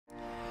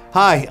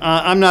Hi,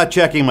 I'm not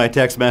checking my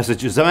text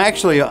messages. I'm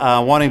actually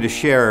wanting to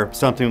share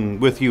something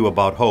with you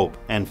about hope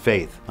and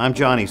faith. I'm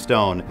Johnny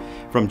Stone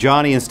from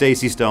Johnny and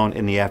Stacy Stone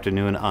in the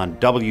Afternoon on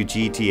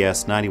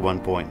WGTS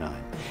 91.9.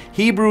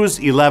 Hebrews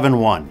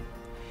 11:1.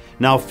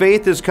 Now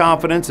faith is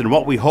confidence in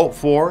what we hope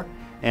for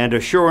and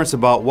assurance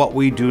about what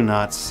we do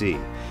not see.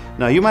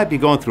 Now you might be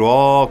going through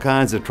all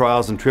kinds of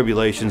trials and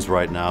tribulations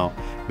right now.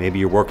 Maybe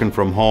you're working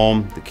from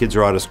home, the kids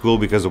are out of school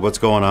because of what's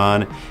going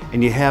on,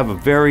 and you have a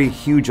very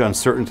huge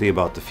uncertainty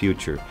about the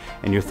future.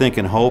 And you're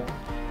thinking, hope?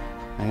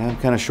 I'm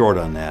kind of short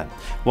on that.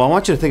 Well, I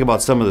want you to think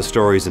about some of the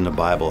stories in the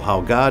Bible, how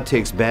God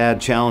takes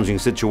bad, challenging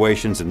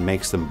situations and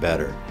makes them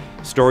better.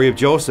 Story of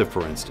Joseph,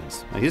 for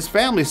instance. His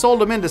family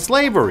sold him into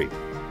slavery.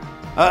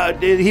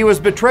 He was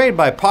betrayed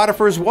by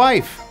Potiphar's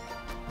wife.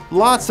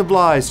 Lots of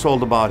lies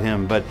told about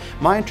him, but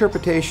my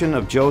interpretation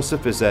of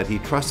Joseph is that he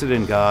trusted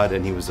in God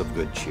and he was of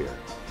good cheer.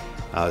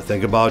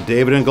 Think about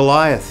David and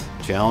Goliath.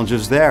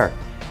 Challenges there.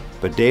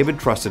 But David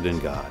trusted in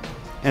God.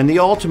 And the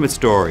ultimate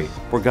story,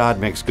 where God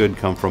makes good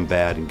come from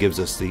bad and gives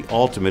us the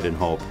ultimate in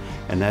hope,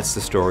 and that's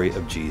the story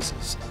of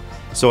Jesus.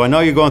 So I know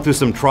you're going through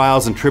some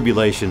trials and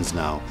tribulations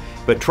now,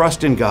 but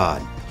trust in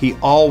God. He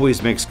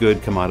always makes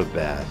good come out of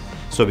bad.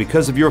 So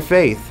because of your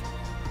faith,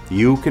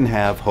 you can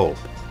have hope.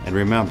 And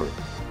remember,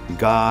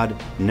 God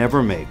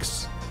never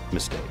makes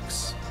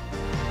mistakes.